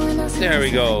 and no one else. There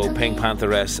we go,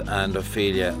 PinkPantheress and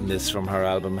Ophelia, and this from her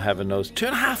album Heaven Knows.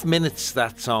 2.5 minutes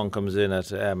that song comes in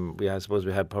at. I suppose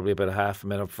we had probably about a half a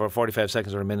minute, for 45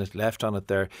 seconds or a minute left on it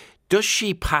there. Does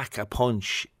she pack a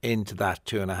punch into that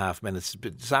 2.5 minutes?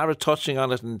 Sarah touching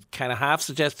on it and kind of half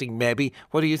suggesting maybe.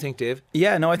 What do you think, Dave?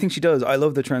 Yeah, no, I think she does. I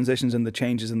love the transitions and the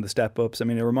changes and the step ups. It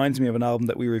reminds me of an album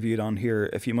that we reviewed on here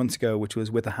a few months ago, which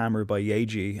was With a Hammer by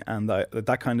Yeji, and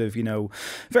that kind of,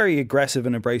 very aggressive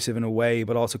and abrasive in a way,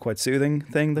 but also quite soothing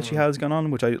thing that she has gone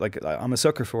on, which I'm a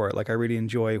sucker for it. Like, I really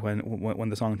enjoy when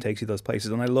the song takes you those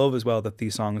places, and I love as well that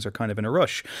these songs are kind of in a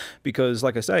rush, because,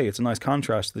 like I say, it's a nice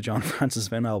contrast to the John Francis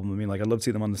Flynn album. I'd love to see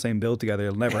them on the same bill together.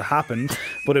 It'll never happen,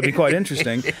 but it'd be quite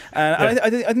interesting. And I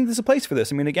think there's a place for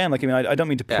this. I don't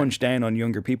mean to punch down on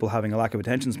younger people having a lack of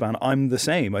attention span. I'm the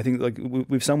same. I think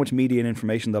we've so much media and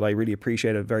information that I really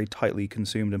appreciate a very tightly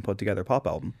consumed and put together pop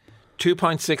album.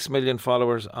 2.6 million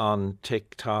followers on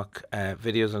TikTok.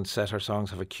 Videos on Set Her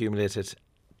Songs have accumulated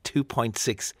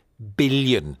 2.6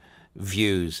 billion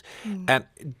views. And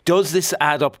does this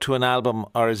add up to an album,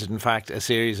 or is it in fact a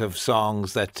series of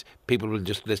songs that people will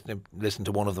just listen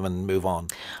to one of them and move on?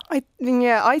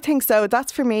 I think so.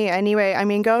 That's for me anyway.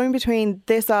 Going between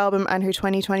this album and her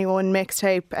 2021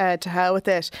 mixtape, To Hell With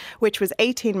It, which was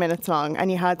 18 minutes long, and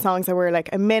you had songs that were like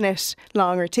a minute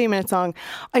long or 2 minutes long,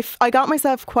 I got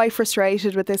myself quite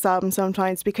frustrated with this album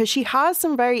sometimes, because she has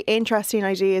some very interesting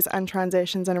ideas and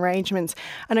transitions and arrangements,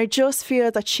 and I just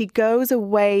feel that she goes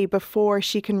away before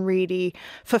she can really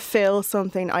fulfill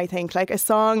something. I think like a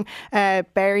song,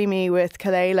 Bury Me with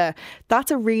Kalela, that's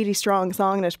a really strong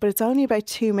song in it, but it's only about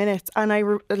 2 minutes, and I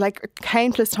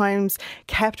countless times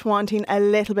kept wanting a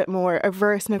little bit more, a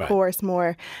verse and a chorus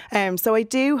more. So I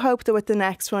do hope that with the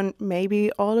next one,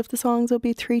 maybe all of the songs will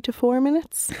be 3 to 4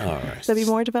 minutes. All right. There'll be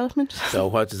more development. So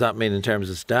what does that mean in terms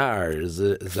of stars,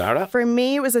 Zara? For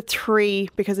me, it was a 3,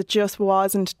 because it just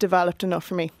wasn't developed enough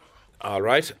for me. All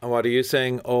right. And what are you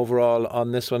saying overall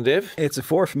on this one, Dave? It's a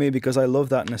 4 for me because I love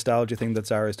that nostalgia thing that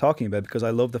Zara is talking about, because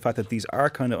I love the fact that these are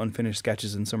kind of unfinished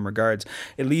sketches in some regards.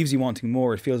 It leaves you wanting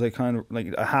more. It feels like kind of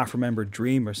like a half-remembered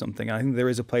dream or something. And I think there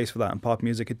is a place for that in pop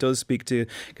music. It does speak to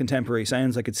contemporary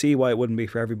sounds. I could see why it wouldn't be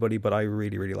for everybody, but I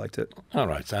really, really liked it. All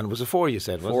right. And it was a 4, you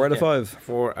said, wasn't 4 out it? of 5.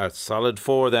 4, a solid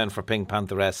 4 then for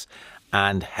PinkPantheress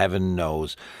and Heaven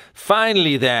Knows.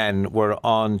 Finally then, we're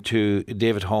on to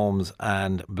David Holmes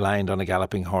and Blind on a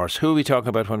Galloping Horse. Who are we talking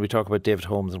about when we talk about David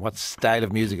Holmes, and what style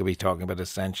of music are we talking about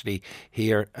essentially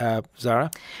here, Zara?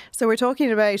 So we're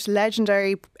talking about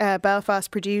legendary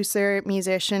Belfast producer,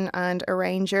 musician and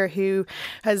arranger who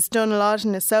has done a lot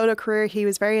in his solo career. He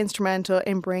was very instrumental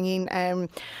in bringing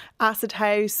acid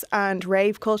house and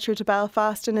rave culture to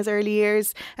Belfast in his early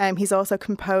years. He's also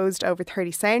composed over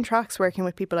 30 soundtracks, working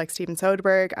with people like Steven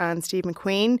Soderbergh and Steve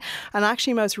McQueen. And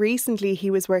actually most recently he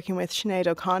was working with Sinead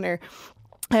O'Connor,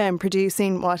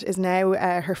 producing what is now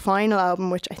her final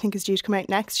album, which I think is due to come out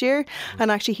next year.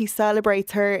 And actually he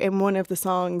celebrates her in one of the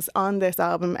songs on this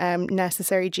album,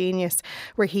 Necessary Genius,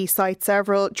 where he cites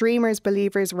several dreamers,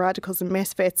 believers, radicals and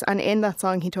misfits. And in that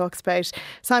song he talks about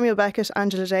Samuel Beckett,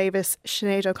 Angela Davis,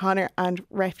 Sinead O'Connor and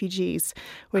refugees,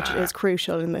 which is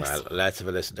crucial in this. Well, let's have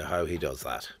a listen to how he does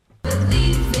that.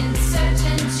 Believe in search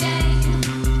and change.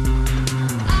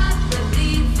 I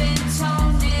believe in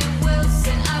Tony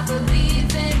Wilson. I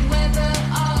believe in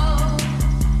Weatherall.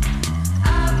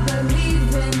 I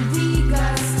believe in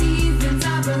Degas Stevens. I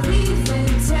believe in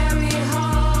Terry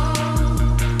Hall.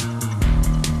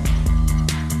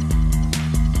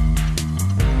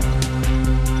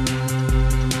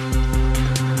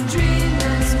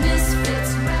 Dreamers,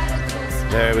 misfits,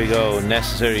 radicals. There we go.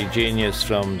 Necessary Genius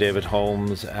from David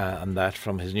Holmes, and that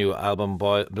from his new album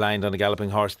Blind on a Galloping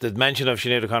Horse. The mention of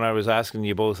Sinead O'Connor, I was asking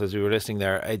you both as we were listening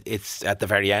there, it's at the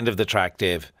very end of the track,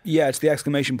 Dave. Yeah, it's the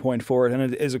exclamation point for it, and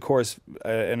it is, of course,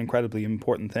 an incredibly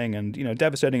important thing, and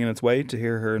devastating in its way to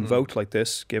hear her invoked like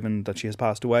this, given that she has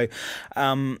passed away.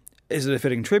 Is it a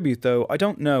fitting tribute, though? I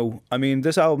don't know. I mean,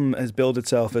 this album has billed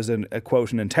itself as a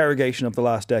quote, an interrogation of the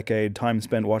last decade, time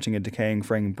spent watching a decaying,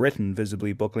 fraying Britain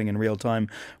visibly buckling in real time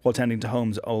while tending to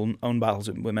Holmes' own battles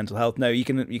with mental health. Now, you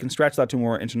can stretch that to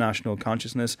more international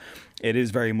consciousness. It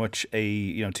is very much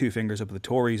a, two fingers up the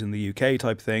Tories in the UK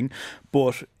type thing,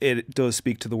 but it does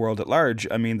speak to the world at large.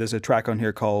 I mean, there's a track on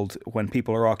here called When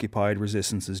People Are Occupied,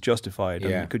 Resistance is Justified.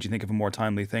 Yeah. And could you think of a more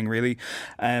timely thing, really?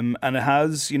 And it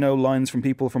has, lines from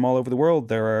people from all over the world.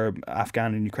 There are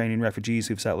Afghan and Ukrainian refugees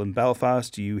who've settled in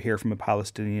Belfast. You hear from a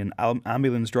Palestinian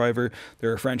ambulance driver.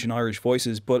 There are French and Irish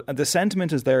voices, but the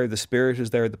sentiment is there, the spirit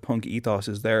is there, the punk ethos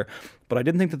is there. But I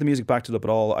didn't think that the music backed it up at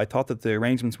all. I thought that the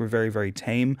arrangements were very, very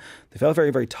tame. They felt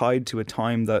very, very tied to a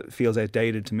time that feels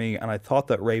outdated to me. And I thought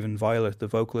that Raven Violet, the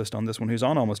vocalist on this one, who's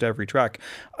on almost every track,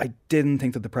 I didn't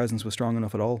think that the presence was strong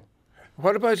enough at all.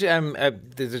 What about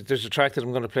there's a track that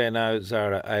I'm going to play now,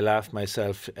 Zara, I Laughed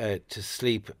Myself to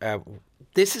Sleep.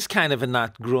 This is kind of in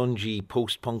that grungy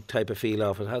post-punk type of feel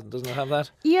of it, doesn't it have that?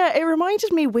 Yeah, it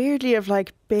reminded me weirdly of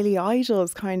like Billy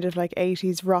Idol's kind of like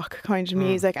 80s rock kind of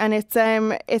music. And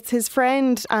it's his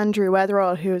friend Andrew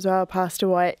Weatherall, who as well passed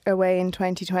away in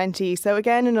 2020. So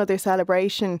again, another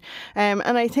celebration.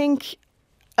 And I think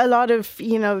a lot of,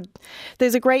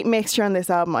 there's a great mixture on this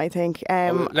album, I think.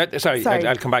 Sorry.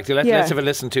 I'll come back to you. Let's have a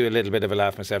listen to a little bit of I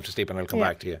Laugh Myself to Sleep and I'll come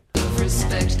back to you.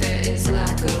 Respect, there is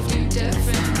lack of due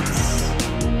deference.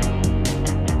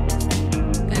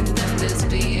 And then there's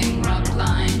being rock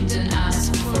blind and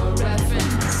ask for reference.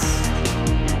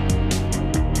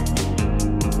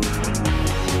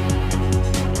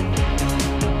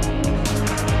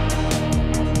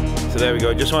 So there we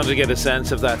go. Just wanted to get a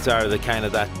sense of that, Zara, the kind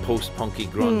of that post-punky,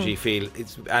 grungy feel.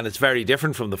 It's very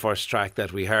different from the first track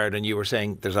that we heard, and you were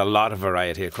saying there's a lot of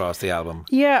variety across the album.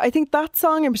 Yeah, I think that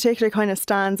song in particular kind of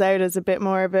stands out as a bit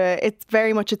more of it's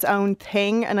very much its own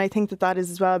thing, and I think that is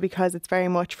as well because it's very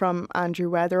much from Andrew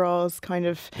Weatherall's kind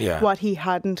of what he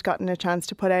hadn't gotten a chance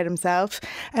to put out himself.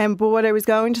 But what I was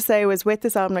going to say was with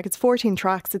this album, like it's 14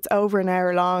 tracks, it's over an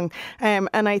hour long, and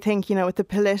I think, with the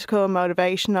political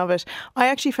motivation of it, I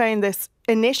actually found this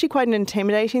initially quite an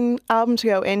intimidating album to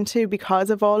go into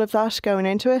because of all of that going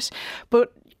into it,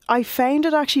 but I found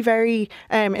it actually very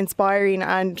inspiring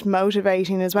and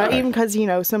motivating as well, right. even because,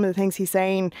 some of the things he's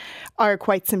saying are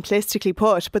quite simplistically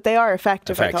put, but they are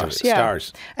effective, I thought.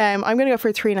 Stars. I'm going to go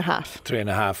for 3.5.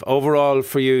 3.5. Overall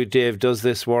for you, Dave, does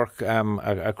this work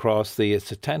across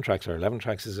it's 10 tracks or 11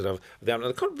 tracks, is it? There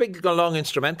are big long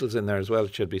instrumentals in there as well,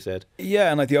 it should be said.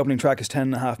 Yeah, and like the opening track is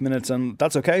 10.5 minutes, and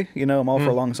that's okay. I'm all for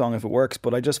a long song if it works,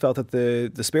 but I just felt that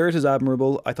the spirit is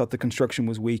admirable. I thought the construction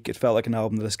was weak. It felt like an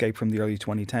album that escaped from the early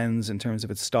 2010s. tens in terms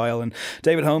of its style. And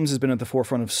David Holmes has been at the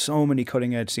forefront of so many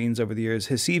cutting edge scenes over the years.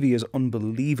 His CV is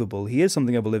unbelievable. He is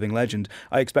something of a living legend.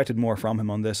 I expected more from him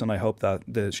on this, and I hope that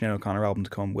the Sinead O'Connor album to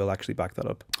come will actually back that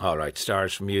up. All right,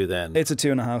 stars from you then. It's a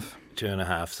 2.5.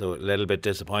 2.5, so a little bit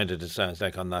disappointed, it sounds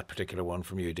like, on that particular one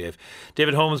from you, Dave.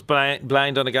 David Holmes,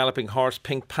 Blind on a Galloping Horse,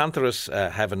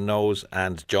 PinkPantheress, Heaven Knows,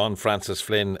 and John Francis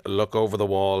Flynn, Look Over the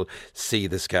Wall, See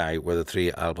the Sky, were the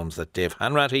three albums that Dave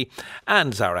Hanratty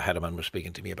and Zara Hedeman were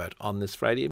speaking to me about on this Friday.